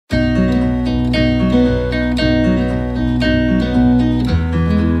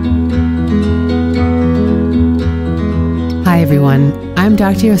everyone. I'm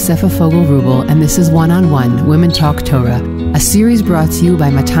Dr. Yosefa Fogel-Rubel, and this is One-on-One, Women Talk Torah, a series brought to you by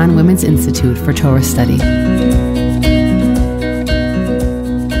Matan Women's Institute for Torah Study.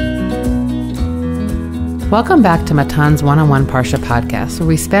 Welcome back to Matan's One-on-One Parsha podcast, where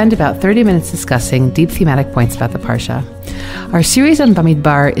we spend about 30 minutes discussing deep thematic points about the Parsha. Our series on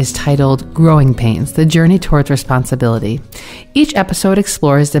Bamidbar is titled Growing Pains, the Journey Towards Responsibility. Each episode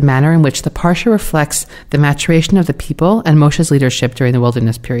explores the manner in which the Parsha reflects the maturation of the people and Moshe's leadership during the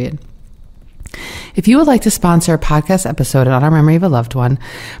wilderness period. If you would like to sponsor a podcast episode in honor memory of a loved one,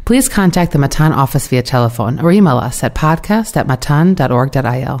 please contact the Matan office via telephone or email us at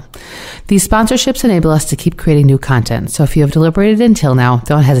podcast@matan.org.il. These sponsorships enable us to keep creating new content, so if you have deliberated until now,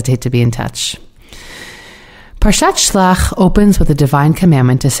 don't hesitate to be in touch. Parshat Shelah opens with a divine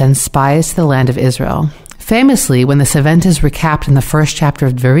commandment to send spies to the land of Israel. Famously, when this event is recapped in the first chapter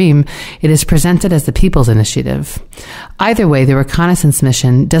of Dvarim, it is presented as the people's initiative. Either way, the reconnaissance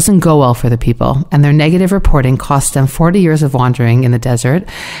mission doesn't go well for the people, and their negative reporting costs them 40 years of wandering in the desert,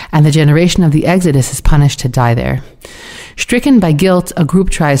 and the generation of the Exodus is punished to die there. Stricken by guilt, a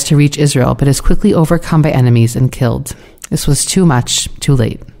group tries to reach Israel, but is quickly overcome by enemies and killed. This was too much, too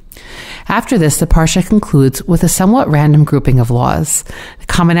late. After this, the Parsha concludes with a somewhat random grouping of laws, the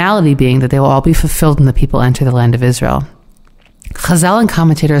commonality being that they will all be fulfilled when the people enter the land of Israel. Chazal and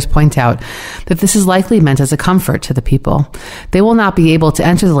commentators point out that this is likely meant as a comfort to the people. They will not be able to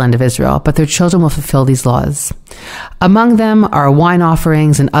enter the land of Israel, but their children will fulfill these laws. Among them are wine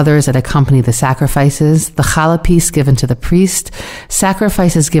offerings and others that accompany the sacrifices, the challah piece given to the priest,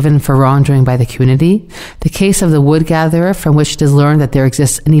 sacrifices given for wrongdoing by the community, the case of the wood gatherer, from which it is learned that there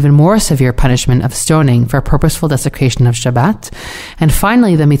exists an even more severe punishment of stoning for purposeful desecration of Shabbat, and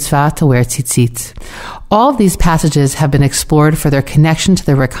finally the mitzvah to wear tzitzit. All of these passages have been explored for their connection to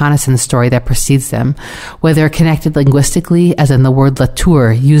the reconnaissance story that precedes them, whether connected linguistically, as in the word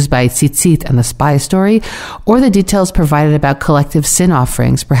latur used by tzitzit and the spy story, or the details provided about collective sin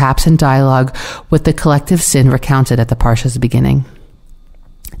offerings, perhaps in dialogue with the collective sin recounted at the Parsha's beginning.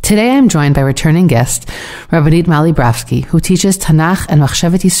 Today I'm joined by returning guest, Rabbanit Mali Brofsky, who teaches Tanakh and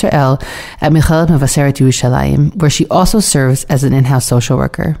Machshavet Yisrael at Mechelet Mevaseret Yerushalayim, where she also serves as an in-house social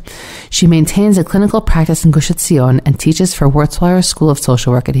worker. She maintains a clinical practice in Gush Etzion and teaches for Wurzweiler School of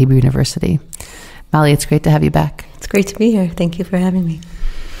Social Work at Hebrew University. Mali, it's great to have you back. It's great to be here. Thank you for having me.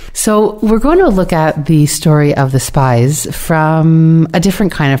 So we're going to look at the story of the spies from a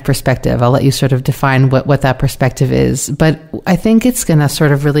different kind of perspective. I'll let you sort of define what that perspective is. But I think it's going to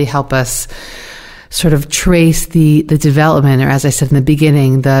sort of really help us sort of trace the development, or as I said in the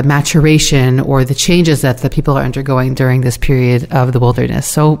beginning, the maturation or the changes that the people are undergoing during this period of the wilderness.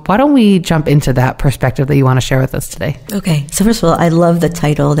 So why don't we jump into that perspective that you want to share with us today? Okay. So first of all, I love the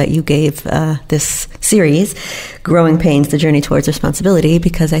title that you gave this series, Growing Pains, the Journey Towards Responsibility,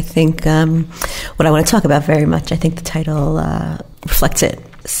 because I think what I want to talk about very much, I think the title reflects it.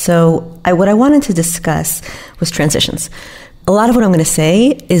 So what I wanted to discuss was transitions. A lot of what I'm going to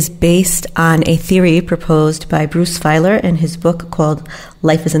say is based on a theory proposed by Bruce Feiler in his book called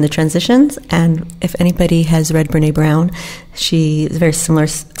Life is in the Transitions. And if anybody has read Brene Brown, she has very similar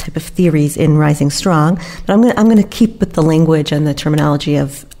type of theories in Rising Strong. But I'm going to keep with the language and the terminology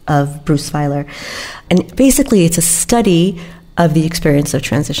of Bruce Feiler. And basically, it's a study of the experience of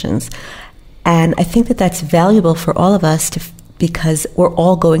transitions. And I think that that's valuable for all of us because we're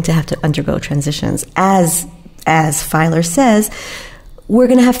all going to have to undergo transitions. As Feiler says, we're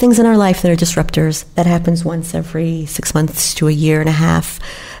going to have things in our life that are disruptors. That happens once every 6 months to a year and a half.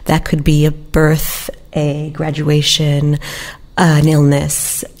 That could be a birth, a graduation, an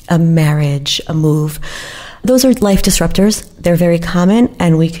illness, a marriage, a move. Those are life disruptors. They're very common,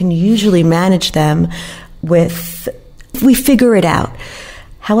 and we can usually manage them we figure it out.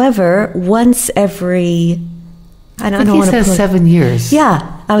 However, once every... I don't know. He says 7 years. Yeah,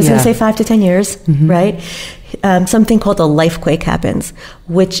 I was going to say 5 to 10 years, right? Something called a lifequake happens,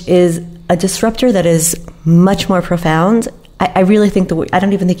 which is a disruptor that is much more profound. I really think I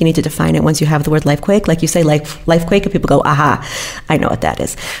don't even think you need to define it once you have the word lifequake. Like you say lifequake, and people go, aha, I know what that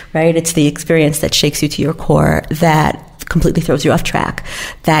is, right? It's the experience that shakes you to your core, that completely throws you off track,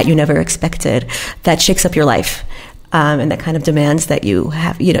 that you never expected, that shakes up your life, and that kind of demands that you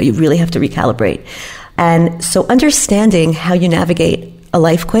really have to recalibrate. And so understanding how you navigate a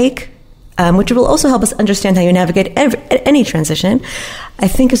lifequake, which will also help us understand how you navigate any transition, I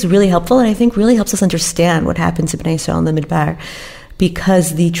think is really helpful, and I think really helps us understand what happened to Bnei Yisrael in the Bamidbar,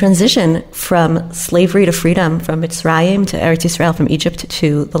 because the transition from slavery to freedom, from Mitzrayim to Eretz Yisrael, from Egypt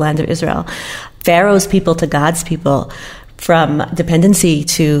to the land of Israel, Pharaoh's people to God's people, from dependency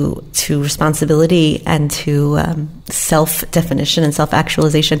to responsibility and to self-definition and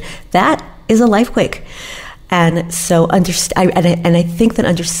self-actualization. That is a lifequake. And so I think that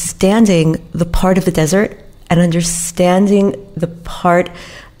understanding the part of the desert and understanding the part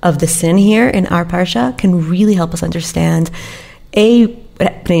of the sin here in our parsha can really help us understand Bnei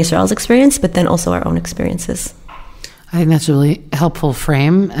Yisrael's experience, but then also our own experiences. I think that's a really helpful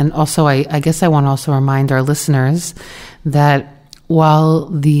frame. And also, I guess I want to also remind our listeners that while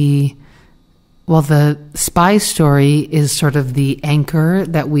the spy story is sort of the anchor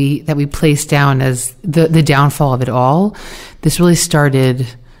that we place down as the downfall of it all, this really started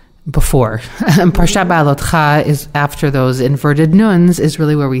before. Parshat Ba'alotcha is after those inverted nuns, is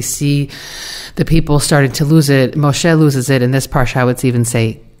really where we see the people starting to lose it. Moshe loses it. In this parsha, I would even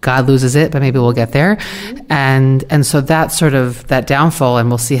say God loses it, but maybe we'll get there. And so that sort of, that downfall, and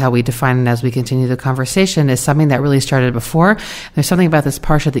we'll see how we define it as we continue the conversation, is something that really started before. There's something about this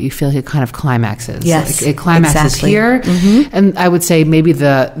parsha that you feel it kind of climaxes. Yes, it climaxes exactly. here. And I would say maybe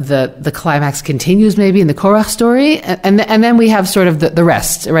the climax continues maybe in the Korach story. And then we have sort of the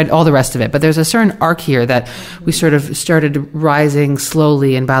rest, right? All the rest of it. But there's a certain arc here that we sort of started rising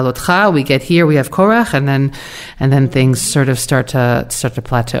slowly in Ba'alotcha. We get here, we have Korach, and then things sort of start to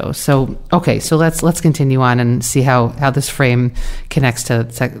plateau. So, okay, so let's continue on and see how this frame connects to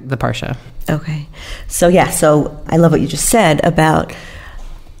the parsha. Okay. So I love what you just said about,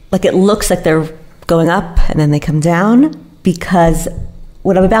 like, it looks like they're going up and then they come down, because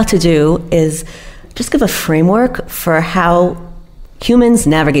what I'm about to do is just give a framework for how humans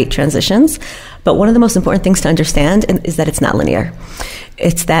navigate transitions. But one of the most important things to understand is that it's not linear.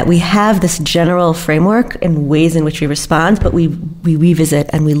 It's that we have this general framework and ways in which we respond, but we revisit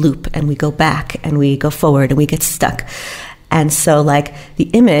and we loop and we go back and we go forward and we get stuck. And so, like, the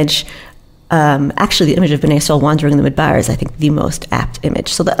image of Bnei Yisrael wandering in the Midbar is, I think, the most apt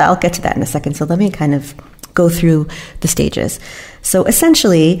image. So I'll get to that in a second. So let me kind of go through the stages. So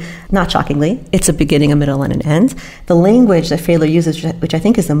essentially, not shockingly, it's a beginning, a middle, and an end. The language that Feiler uses, which I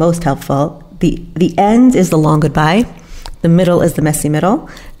think is the most helpful, the end is the long goodbye, the middle is the messy middle,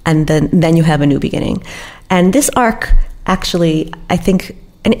 and then you have a new beginning. And this arc, actually, I think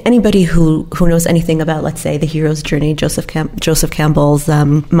anybody who knows anything about, let's say, the hero's journey, Joseph Campbell's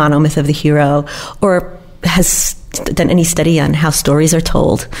monomyth of the hero, or has done any study on how stories are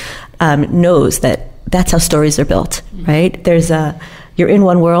told, knows that that's how stories are built, right? You're in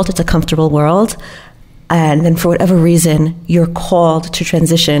one world, it's a comfortable world, and then for whatever reason, you're called to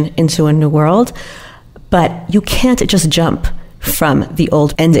transition into a new world, but you can't just jump from the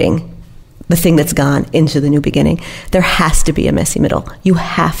old ending, the thing that's gone, into the new beginning. There has to be a messy middle. You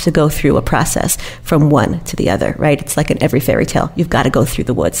have to go through a process from one to the other, right? It's like in every fairy tale. You've got to go through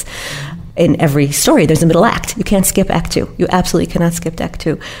the woods. In every story, there's a middle act. You can't skip act 2. You absolutely cannot skip act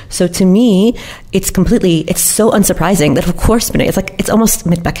 2. So to me, it's so unsurprising that, of course, it's almost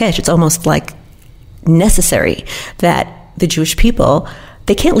mitbakesh. It's almost like necessary that the Jewish people,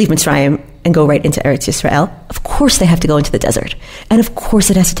 they can't leave Mitzrayim and go right into Eretz Yisrael. Of course they have to go into the desert. And of course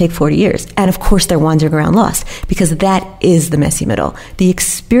it has to take 40 years. And of course they're wandering around lost, because that is the messy middle. The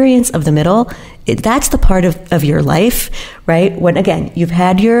experience of the middle, that's the part of your life, right? When, again, you've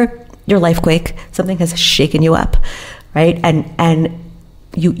had your lifequake, something has shaken you up, right? And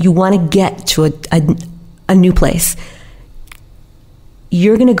you want to get to a new place.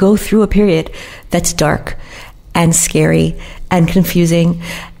 You're going to go through a period that's dark and scary and confusing,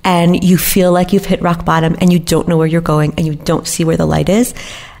 and you feel like you've hit rock bottom and you don't know where you're going and you don't see where the light is,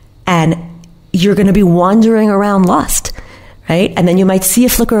 and you're going to be wandering around lost, right? And then you might see a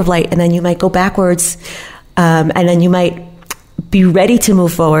flicker of light, and then you might go backwards, and then you might be ready to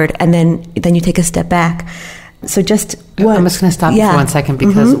move forward, and then you take a step back. So I'm just going to stop you for 1 second,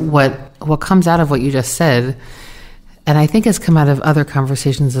 because what comes out of what you just said, and I think has come out of other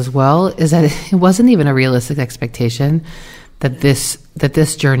conversations as well, is that it wasn't even a realistic expectation that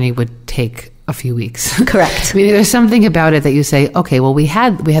this journey would take a few weeks. Correct. I mean, there's something about it that you say, okay, well, we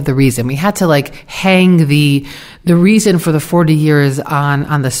had the reason. We had to, like, hang the reason for the 40 years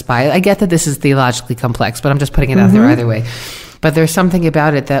on the spy. I get that this is theologically complex, but I'm just putting it out there either way. But there's something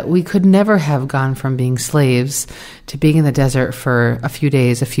about it that we could never have gone from being slaves to being in the desert for a few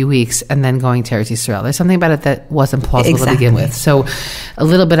days, a few weeks, and then going to Eretz Yisrael. There's something about it that wasn't plausible to begin with. So a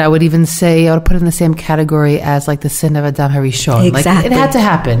little bit, I would even say, I would put it in the same category as, like, the sin of Adam Harishon. Exactly. Like, it had to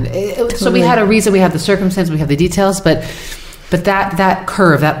happen. Totally. So we had a reason, we had the circumstance, we have the details, but that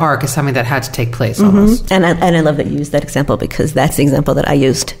curve, that arc, is something that had to take place almost. And I love that you used that example, because that's the example that I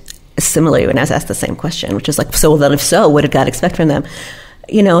used similarly when I was asked the same question, which is like, so then if so, what did God expect from them?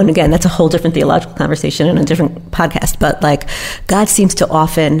 and again, that's a whole different theological conversation and a different podcast, but like God seems to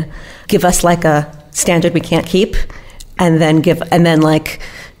often give us like a standard we can't keep, and then like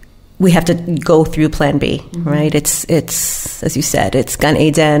we have to go through plan B, right? It's as you said, it's Gan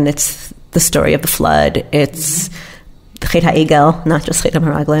Eden, it's the story of the flood, it's Chet HaEgel, not just Chet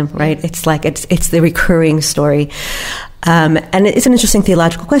HaMeraglim, right? It's like it's the recurring story. And it's an interesting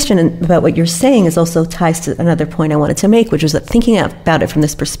theological question, and about what you're saying is also ties to another point I wanted to make, which was that thinking about it from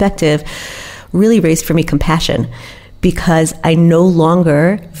this perspective really raised for me compassion, because I no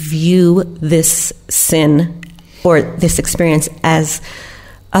longer view this sin or this experience as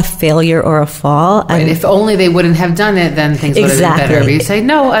a failure or a fall. Right. If only they wouldn't have done it, then things would have been better. But you say,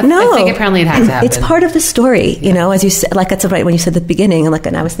 no, I think apparently it had to happen. It's part of the story, as you said, like that's right when you said at the beginning,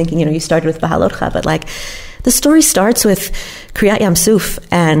 and I was thinking, you started with Bahalotcha, but like the story starts with Kriyat Yam Suf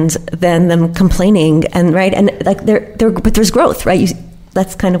and then them complaining, and right, and like but there's growth, right?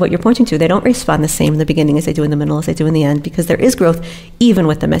 That's kind of what you're pointing to. They don't respond the same in the beginning as they do in the middle, as they do in the end, because there is growth even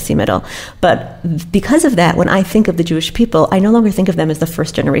with the messy middle. But because of that, when I think of the Jewish people, I no longer think of them as the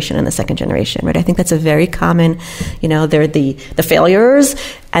first generation and the second generation, right? I think that's a very common, they're the failures,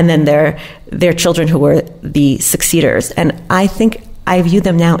 and then they're children who were the succeeders. And I think I view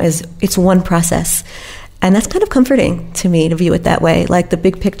them now as it's one process. And that's kind of comforting to me to view it that way. Like the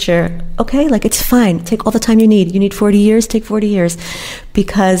big picture, okay, like it's fine. Take all the time you need. You need 40 years, take 40 years.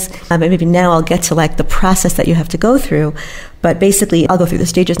 Because maybe now I'll get to like the process that you have to go through. But basically, I'll go through the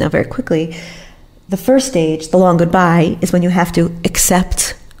stages now very quickly. The first stage, the long goodbye, is when you have to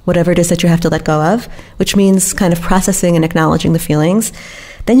accept whatever it is that you have to let go of, which means kind of processing and acknowledging the feelings.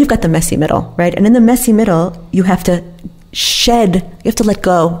 Then you've got the messy middle, right? And in the messy middle, you have to let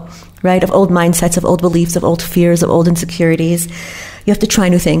go, right, of old mindsets, of old beliefs, of old fears, of old insecurities. You have to try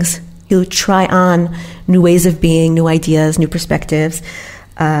new things. You try on new ways of being, new ideas, new perspectives.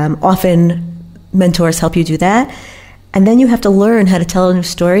 Often mentors help you do that. And then you have to learn how to tell a new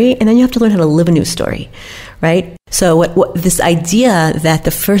story, and then you have to learn how to live a new story, right? So what this idea that the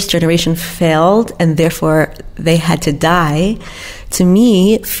first generation failed and therefore they had to die, to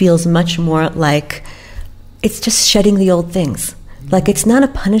me feels much more like it's just shedding the old things. Like it's not a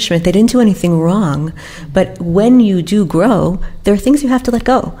punishment. They didn't do anything wrong. But when you do grow, there are things you have to let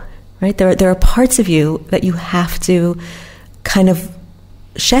go, right? There are parts of you that you have to kind of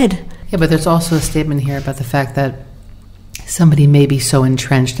shed. Yeah, but there's also a statement here about the fact that somebody may be so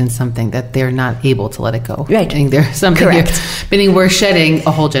entrenched in something that they're not able to let it go. Right. Meaning there's something Correct. here, meaning we're shedding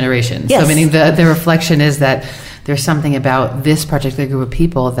a whole generation. Yes. So meaning the reflection is that there's something about this particular group of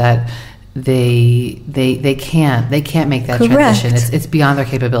people that they can't make that Correct. transition. It's beyond their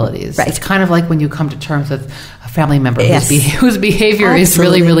capabilities. Right. It's kind of like when you come to terms with a family member Yes. whose behavior Absolutely. is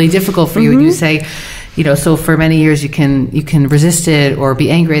really, really difficult for you, and you say, so for many years you can resist it or be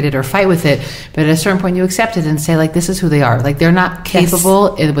angry at it or fight with it, but at a certain point you accept it and say, like, this is who they are. Like they're not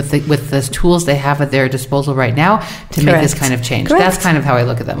capable with the tools they have at their disposal right now to make this kind of change. Correct. That's kind of how I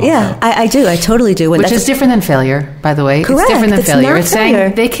look at them. Yeah, also. I do. I totally do. Which is different than failure, by the way. Correct. It's different than It's failure. not It's failure.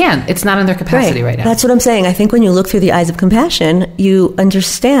 saying they can't. It's not in their capacity right now. That's what I'm saying. I think when you look through the eyes of compassion, you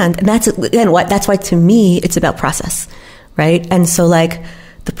understand, and that's why to me it's about process, right? And so like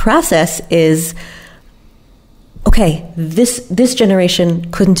the process is, okay, this generation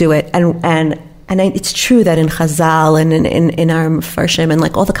couldn't do it, and it's true that in Chazal and in our Mefarshim and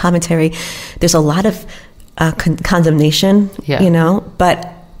like all the commentary, there's a lot of condemnation,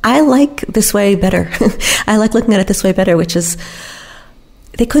 but I like this way better. I like looking at it this way better, which is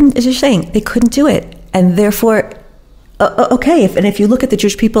they couldn't, as you're saying, they couldn't do it, and therefore, okay, if you look at the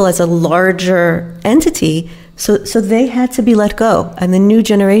Jewish people as a larger entity, so they had to be let go, and the new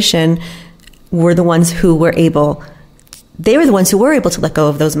generation were the ones who were able. They were the ones who were able to let go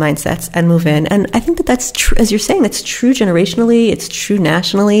of those mindsets and move in. And I think that's true, as you're saying, that's true generationally. It's true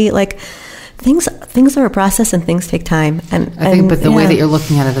nationally. Like things are a process and things take time. And I think, but the way that you're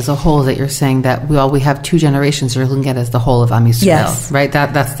looking at it as a whole is that you're saying that we have two generations. You're looking at it as the whole of Am Yisrael, yes. right?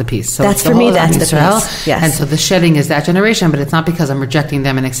 That's the piece. So that's for me. That's the piece. Yes. And so the shedding is that generation, but it's not because I'm rejecting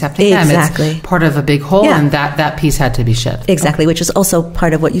them and accepting them. It's part of a big whole, and that piece had to be shed. Exactly, which is also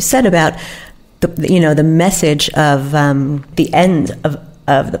part of what you said about the message of the end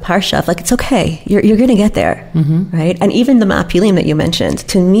of the parsha, of like, it's okay, you're going to get there, right? And even the ma'apilim that you mentioned,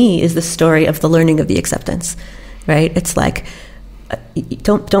 to me, is the story of the learning of the acceptance, right? It's like,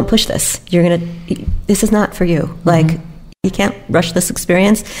 don't push this. This is not for you. Like, you can't rush this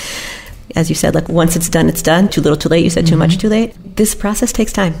experience. As you said, like, once it's done, it's done. Too little, too late. You said too much, too late. This process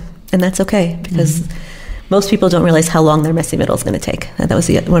takes time, and that's okay, because most people don't realize how long their messy middle is going to take. And that was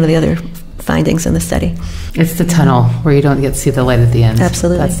one of the other findings in the study. It's the tunnel where you don't get to see the light at the end.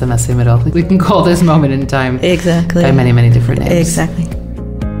 Absolutely. That's the messy middle. We can call this moment in time exactly by many, many different names. Exactly.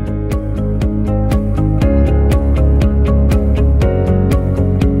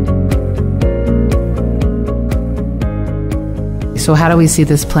 So how do we see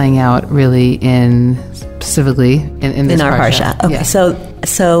this playing out really specifically in this our parsha? Okay, yeah.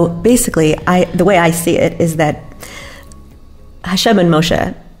 So basically, the way I see it is that Hashem and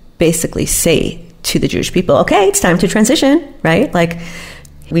Moshe basically say to the Jewish people, okay, it's time to transition, right? Like,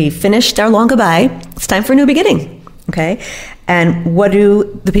 we finished our long goodbye. It's time for a new beginning, okay? And what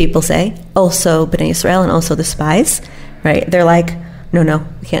do the people say? Also Bnei Yisrael and also the spies, right? They're like, no,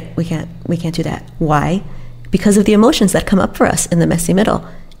 we can't do that. Why? Because of the emotions that come up for us in the messy middle.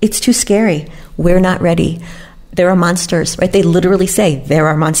 It's too scary. We're not ready. There are monsters, right? They literally say there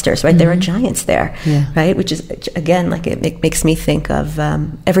are monsters, right? Mm-hmm. There are giants there, right? Which is, again, like it makes me think of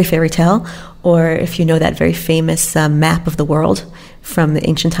every fairy tale, or if you know that very famous map of the world from the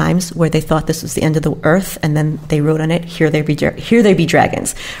ancient times where they thought this was the end of the earth, and then they wrote on it, here they be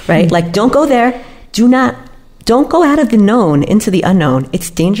dragons, right? Mm-hmm. Like, don't go there. Don't go out of the known into the unknown. It's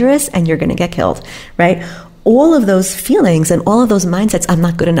dangerous and you're going to get killed, right? All of those feelings and all of those mindsets, I'm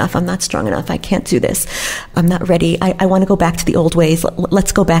not good enough, I'm not strong enough, I can't do this, I'm not ready, I want to go back to the old ways,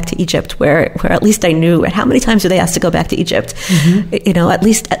 let's go back to Egypt, where at least I knew, how many times do they ask to go back to Egypt? Mm-hmm. You know, at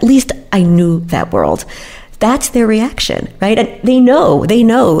least I knew that world. That's their reaction, right? And they know, the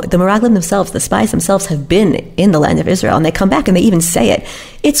Meraglim themselves, the spies themselves have been in the land of Israel, and they come back and they even say it.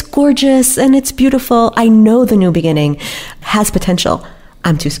 It's gorgeous and it's beautiful, I know the new beginning has potential,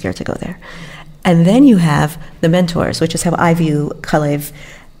 I'm too scared to go there. And then you have the mentors, which is how I view Kalev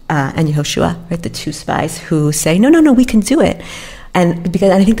and Yehoshua, right? The two spies who say, no, we can do it. And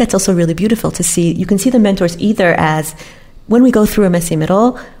I think that's also really beautiful to see. You can see the mentors either as, when we go through a messy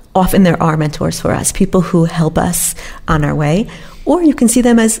middle, often there are mentors for us, people who help us on our way. Or you can see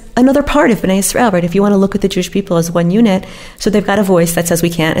them as another part of Bnei Yisrael, right? If you want to look at the Jewish people as one unit, so they've got a voice that says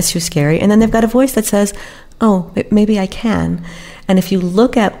we can't, it's too scary. And then they've got a voice that says, oh, maybe I can. And if you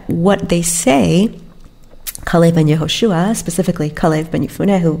look at what they say, Kalev ben Yehoshua, specifically Kalev ben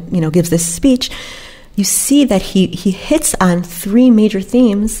Yefuneh, who gives this speech, you see that he hits on three major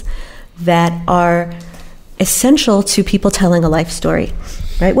themes that are essential to people telling a life story,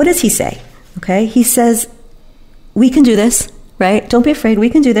 right? What does he say? Okay, he says, we can do this, right? Don't be afraid, we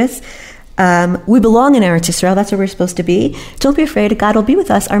can do this. We belong in Eretz Yisrael, that's where we're supposed to be. Don't be afraid, God will be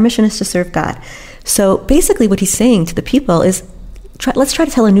with us. Our mission is to serve God. So basically what he's saying to the people is, let's try to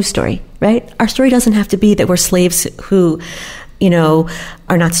tell a new story, right? Our story doesn't have to be that we're slaves who,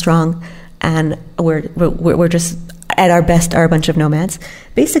 are not strong and we're just at our best are a bunch of nomads.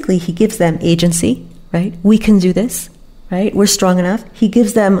 Basically, he gives them agency, right? We can do this, right? We're strong enough. He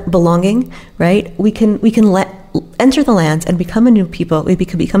gives them belonging, right? We can enter the land and become a new people. We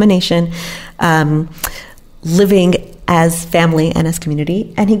can become a nation, living as family and as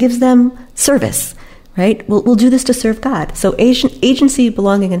community. And he gives them service. Right? We'll do this to serve God. So agency,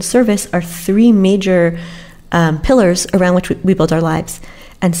 belonging, and service are three major pillars around which we build our lives.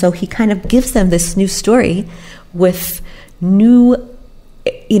 And so he kind of gives them this new story with a new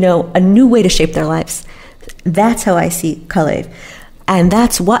way to shape their lives. That's how I see Kalev. And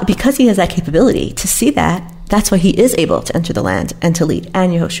that's why, because he has that capability to see that, that's why he is able to enter the land and to lead,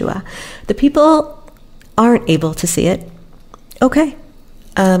 and Yehoshua. The people aren't able to see it. Okay.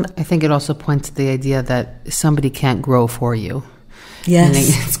 I think it also points to the idea that somebody can't grow for you. Yes,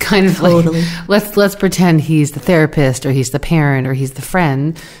 it's kind of totally. Like, let's pretend he's the therapist or he's the parent or he's the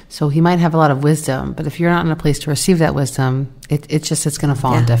friend. So he might have a lot of wisdom, but if you're not in a place to receive that wisdom, it's going to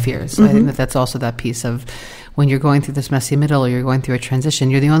fall on deaf ears. So I think that's also that piece of when you're going through this messy middle or you're going through a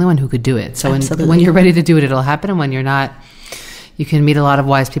transition, you're the only one who could do it. So when you're ready to do it, it'll happen. And when you're not, you can meet a lot of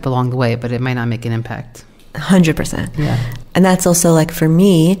wise people along the way, but it might not make an impact. 100%. Yeah. And that's also like for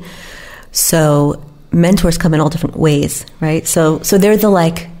me, so mentors come in all different ways, right? So they're the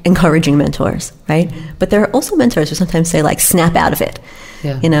like encouraging mentors, right? But there are also mentors who sometimes say like, snap out of it.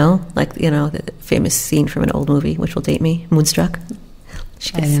 Yeah. The famous scene from an old movie, which will date me, Moonstruck.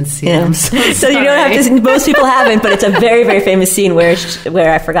 I didn't see it. So you don't have to, most people haven't, but it's a very, very famous scene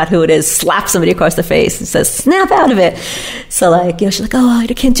where I forgot who it is, slaps somebody across the face and says, snap out of it. So she's like, oh, I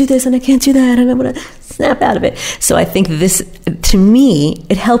can't do this and I can't do that and I'm going to snap out of it. So I think this, to me,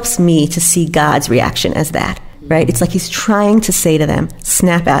 it helps me to see God's reaction as that, right? It's like he's trying to say to them,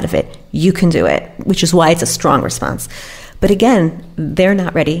 snap out of it. You can do it, which is why it's a strong response. But again, they're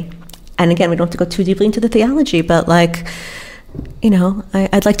not ready. And again, we don't have to go too deeply into the theology, but I'd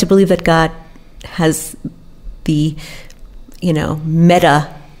like to believe that God has the,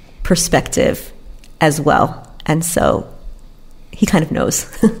 meta perspective as well. And so he kind of knows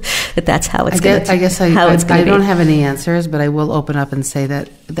that that's how it's going to be. I don't have any answers, but I will open up and say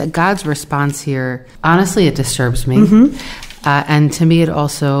that God's response here, honestly, it disturbs me. And to me, it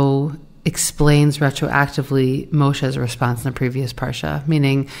also explains retroactively Moshe's response in the previous parsha,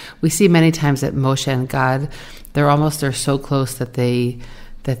 meaning we see many times that Moshe and God, they're so close that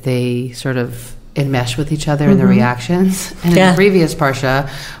they sort of enmesh with each other in the reactions. And in the previous parsha,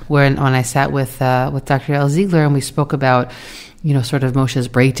 when I sat with Dr. L. Ziegler and we spoke about, sort of Moshe's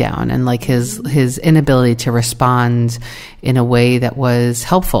breakdown and like his inability to respond in a way that was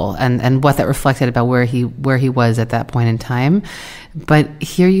helpful and what that reflected about where he was at that point in time. But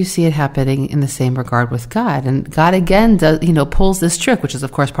here you see it happening in the same regard with God. And God again does, pulls this trick, which is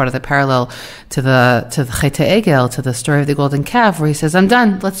of course part of the parallel to the Chet Egel, to the story of the golden calf, where he says, I'm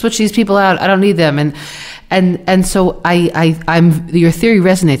done. Let's switch these people out. I don't need them. And so I'm your theory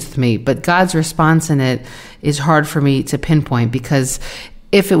resonates with me, but God's response in it is hard for me to pinpoint, because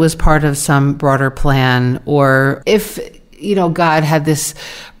if it was part of some broader plan, or if, God had this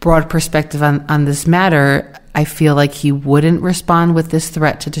broad perspective on this matter, I feel like he wouldn't respond with this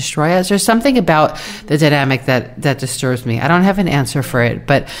threat to destroy us. There's something about the dynamic that disturbs me. I don't have an answer for it,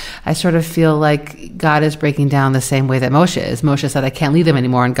 but I sort of feel like God is breaking down the same way that Moshe is. Moshe said, I can't lead them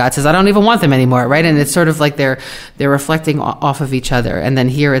anymore. And God says, I don't even want them anymore, right? And it's sort of like they're reflecting off of each other. And then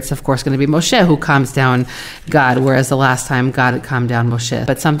here it's, of course, going to be Moshe who calms down God, whereas the last time God had calmed down Moshe.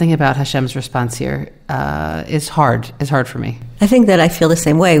 But something about Hashem's response here is hard for me. I think that I feel the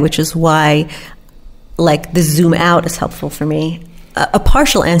same way, which is why like the zoom out is helpful for me. A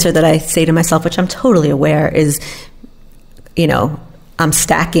partial answer that I say to myself, which I'm totally aware, is, I'm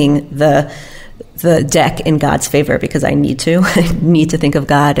stacking the deck in God's favor because I need to. I need to think of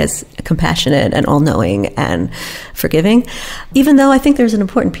God as compassionate and all-knowing and forgiving. Even though I think there's an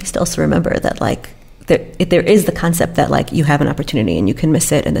important piece to also remember that like there is the concept that like you have an opportunity and you can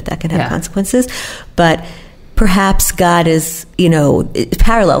miss it and that can have consequences. But perhaps God is,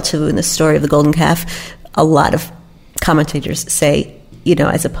 parallel to in the story of the golden calf. A lot of commentators say,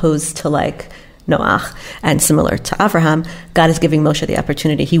 as opposed to like Noach and similar to Avraham, God is giving Moshe the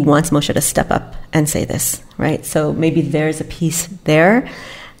opportunity. He wants Moshe to step up and say this, right? So maybe there's a piece there.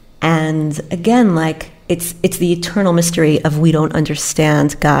 And again, like it's the eternal mystery of we don't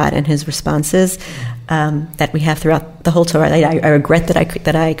understand God and his responses that we have throughout the whole Torah. I regret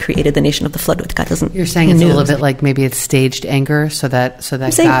that I created the nation of the flood with God doesn't. You're saying it's a little bit like maybe it's staged anger, so that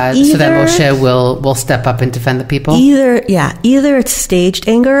Moshe will step up and defend the people. Either it's staged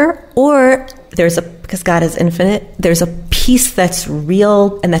anger, or because God is infinite, there's a piece that's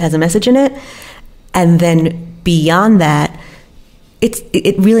real and that has a message in it, and then beyond that,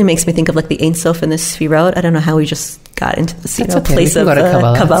 it really makes me think of like the Ein Sof and the Sfirot. I don't know how we just got into this place of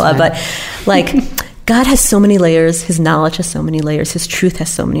Kabbalah, but like God has so many layers. His knowledge has so many layers. His truth has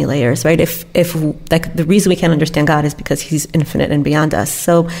so many layers, right? If like the reason we can't understand God is because he's infinite and beyond us.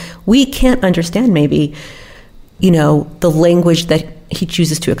 So we can't understand maybe, the language that he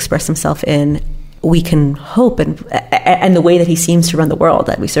chooses to express himself in. We can hope and the way that he seems to run the world,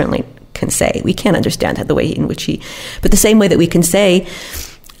 that we certainly can say. We can't understand the way in which but the same way that we can say,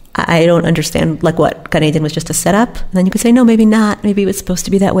 I don't understand, like what Gan Eden was just a setup. And then you could say, no, maybe not. Maybe it was supposed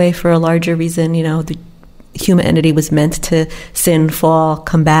to be that way for a larger reason. The human entity was meant to sin, fall,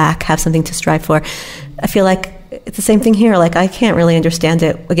 come back, have something to strive for. I feel like it's the same thing here. Like I can't really understand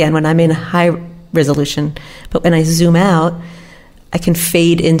it, again, when I'm in high resolution. But when I zoom out, I can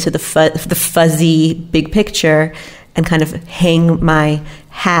fade into the fuzzy big picture and kind of hang my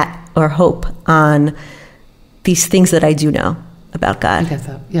hat or hope on these things that I do know about God. I get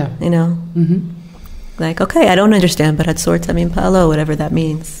that, yeah. Mm-hmm. Like, okay, I don't understand, but at sorts, pa'alo, whatever that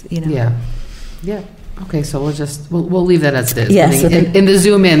means, Yeah. Okay, so we'll leave that as it is. Yes, in the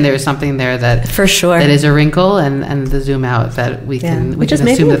zoom in, there's something there that for sure that is a wrinkle, and the zoom out that we can which is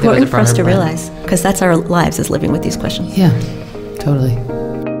assume maybe that there was a important for us to plan. realize, because that's our lives, is living with these questions. Yeah, totally.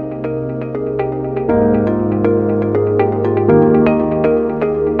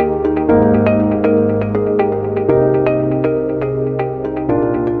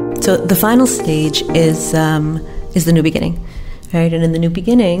 So the final stage is the new beginning, right? And in the new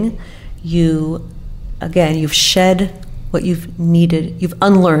beginning, you've shed what you've needed, you've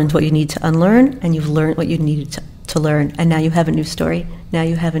unlearned what you need to unlearn, and you've learned what you needed to learn, and now you have a new story. Now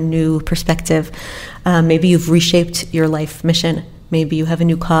you have a new perspective. Maybe you've reshaped your life mission. Maybe you have a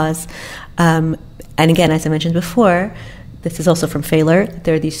new cause. And again, as I mentioned before, this is also from Failer.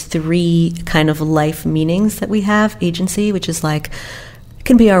 There are these three kind of life meanings that we have. Agency, which is like, it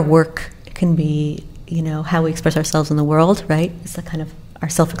can be our work. It can be, how we express ourselves in the world, right? It's a kind of our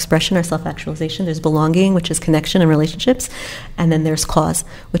self-expression, our self-actualization. There's belonging, which is connection and relationships. And then there's cause,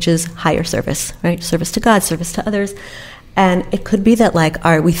 which is higher service, right? Service to God, service to others. And it could be that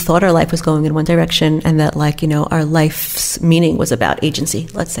we thought our life was going in one direction, and that our life's meaning was about agency,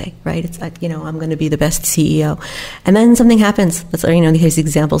 let's say, right? It's I'm going to be the best CEO. And then something happens. Here's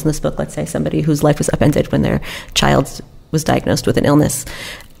examples in this book. Let's say somebody whose life was upended when their child was diagnosed with an illness.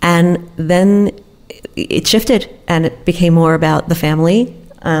 And then it shifted, and it became more about the family,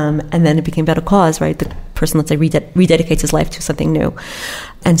 and then it became about a cause, right? The person, let's say, rededicates his life to something new.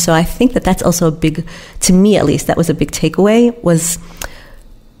 And so I think that that's also to me at least, that was a big takeaway, was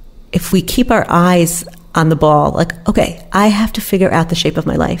if we keep our eyes on the ball, okay, I have to figure out the shape of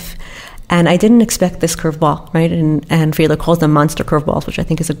my life. And I didn't expect this curveball, right? And Friedler calls them monster curveballs, which I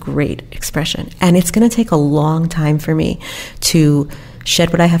think is a great expression. And it's going to take a long time for me to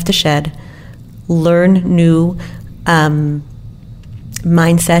shed what I have to shed, learn new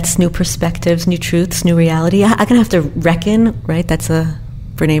mindsets, new perspectives, new truths, new reality. I'm going to have to reckon, right? That's a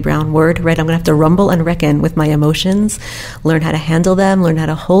Brene Brown word, right? I'm going to have to rumble and reckon with my emotions, learn how to handle them, learn how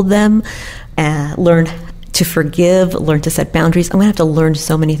to hold them, learn to forgive, learn to set boundaries. I'm going to have to learn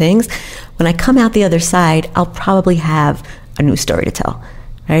so many things. When I come out the other side, I'll probably have a new story to tell.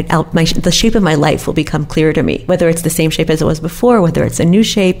 Right? The shape of my life will become clearer to me, whether it's the same shape as it was before, whether it's a new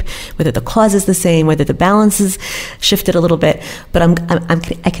shape, whether the cause is the same, whether the balance is shifted a little bit. But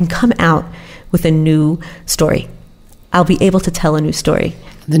I can come out with a new story. I'll be able to tell a new story.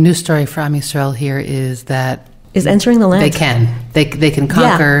 The new story for Am Yisrael here is entering the land. They can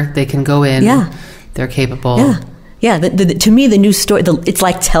conquer. Yeah. They can go in. Yeah. They're capable. Yeah. Yeah, to me, the new story, it's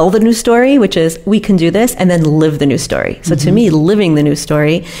like tell the new story, which is we can do this, and then live the new story. So to me, living the new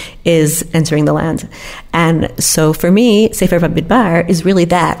story is entering the land. And so for me, Sefer Bamidbar is really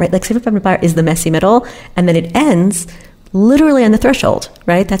that, right? Sefer Bamidbar is the messy middle, and then it ends literally on the threshold,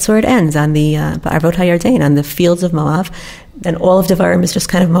 right? That's where it ends, on the Ba'arvot HaYarden, on the fields of Moab. And all of Devarim is just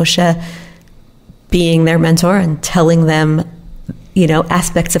kind of Moshe being their mentor and telling them,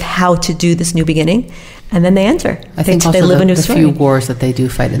 aspects of how to do this new beginning. And then they enter. I think also they live a new story. The few wars that they do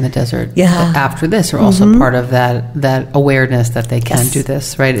fight in the desert yeah. after this are also part of that awareness that they can do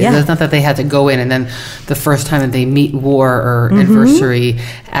this, right? Yeah. It's not that they had to go in and then the first time that they meet war or adversary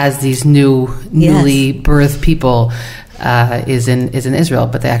as these newly birthed people is in Israel,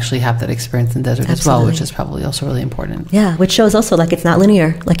 but they actually have that experience in the desert as well, which is probably also really important. Yeah, which shows also it's not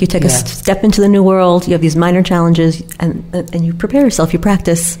linear. You take a step into the new world, you have these minor challenges, and you prepare yourself, you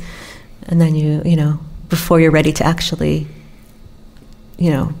practice, and then you before you're ready to actually,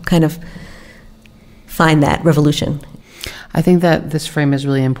 kind of find that revolution. I think that this frame is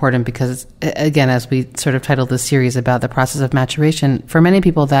really important because, again, as we sort of titled this series about the process of maturation, for many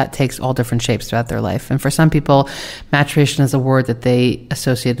people that takes all different shapes throughout their life. And for some people, maturation is a word that they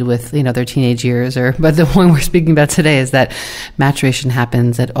associated with, their teenage years. But the one we're speaking about today is that maturation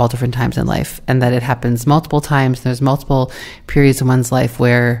happens at all different times in life, and that it happens multiple times. There's multiple periods in one's life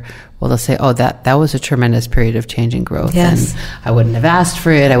where they'll say, oh, that was a tremendous period of change and growth. Yes. And I wouldn't have asked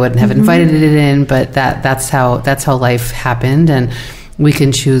for it. I wouldn't have invited it in, but that's how life happened. And we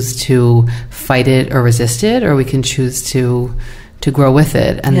can choose to fight it or resist it, or we can choose to grow with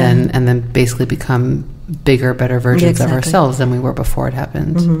it and then basically become bigger, better versions of ourselves than we were before it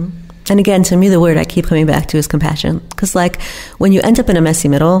happened. And again, to me, the word I keep coming back to is compassion. Because when you end up in a messy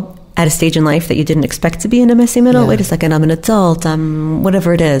middle, at a stage in life that you didn't expect to be in a messy middle. Wait a second, I'm an adult,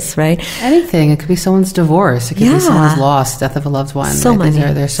 whatever it is, right? Anything. It could be someone's divorce. It could be someone's loss, death of a loved one. So many.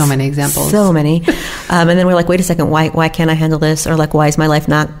 There's so many examples. So many. And then we're wait a second, why can't I handle this? Or why is my life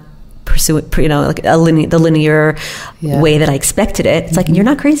not pursuing, the linear way that I expected it? It's you're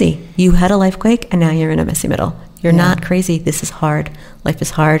not crazy. You had a lifequake and now you're in a messy middle. You're not crazy. This is hard. Life is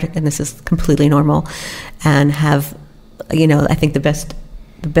hard and this is completely normal. And have, I think the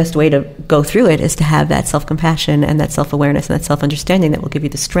best way to go through it is to have that self-compassion and that self-awareness and that self-understanding that will give you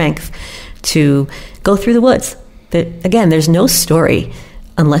the strength to go through the woods. But again, there's no story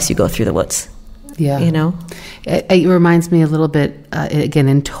unless you go through the woods. Yeah. It reminds me a little bit, again,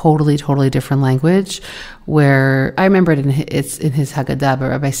 in totally different language, where I remember it's in his Haggadah, but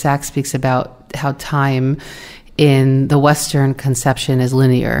Rabbi Sachs speaks about how time in the Western conception is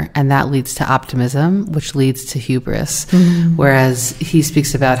linear, and that leads to optimism, which leads to hubris. Whereas he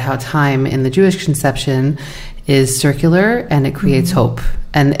speaks about how time in the Jewish conception is circular and it creates hope.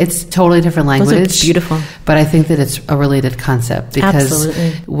 And it's totally different language. Those are beautiful. But I think that it's a related concept because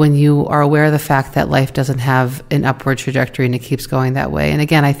Absolutely. when you are aware of the fact that life doesn't have an upward trajectory and it keeps going that way. And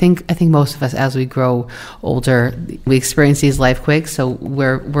again, I think most of us, as we grow older, we experience these lifequakes. So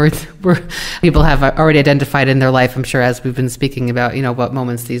we're people have already identified in their life, I'm sure, as we've been speaking about, what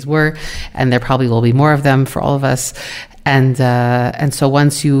moments these were, and there probably will be more of them for all of us. And so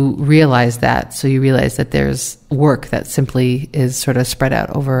once you realize that, there's work that simply is sort of spread out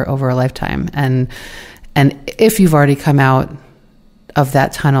over a lifetime. And if you've already come out of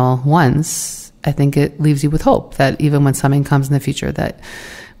that tunnel once, I think it leaves you with hope that even when something comes in the future that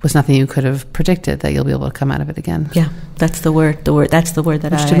was nothing you could have predicted, that you'll be able to come out of it again. Yeah, that's the word. That's the word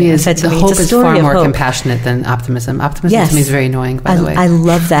that Which to me is, said to the me. hope is far more hope. compassionate than optimism. Optimism Yes. to me is very annoying, by the way. I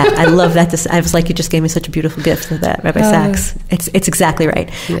love that. I love that. I was like, you just gave me such a beautiful gift with that, Rabbi Sachs. It's exactly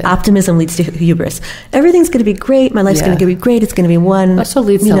right. Yeah. Optimism leads to hubris. Everything's going to be great. My life's going to be great. It's going to be one. Also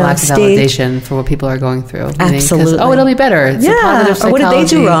leads to lack of validation for what people are going through. Absolutely. It'll be better. It's a positive psychology. Or what did they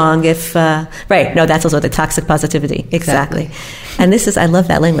do wrong? Right. No, that's also the toxic positivity. Exactly. And I love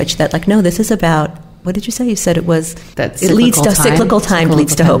that language. That no, this is about. What did you say? You said it was. That it leads to cyclical time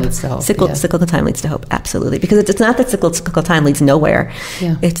leads to hope. Cyclical time leads to hope. Absolutely, because it's not that cyclical time leads nowhere.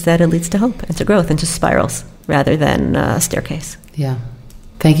 Yeah. It's that it leads to hope and to growth and to spirals rather than a staircase. Yeah.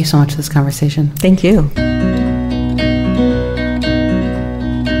 Thank you so much for this conversation. Thank you.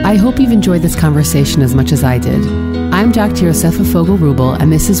 I hope you've enjoyed this conversation as much as I did. I'm Dr. Yosefa Fogel-Rubel,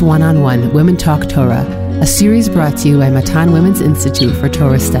 and this is One-on-One Women Talk Torah, a series brought to you by Matan Women's Institute for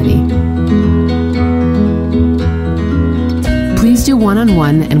Torah Study. Please do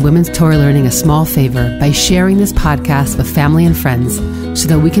One-on-One and Women's Torah Learning a small favor by sharing this podcast with family and friends so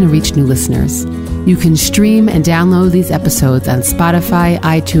that we can reach new listeners. You can stream and download these episodes on Spotify,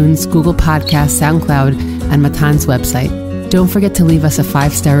 iTunes, Google Podcasts, SoundCloud, and Matan's website. Don't forget to leave us a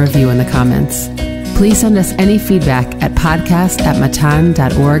 5-star review in the comments. Please send us any feedback at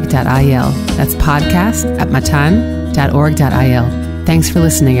podcast@matan.org.il. That's podcast@matan.org.il. Thanks for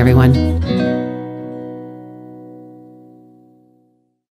listening, everyone.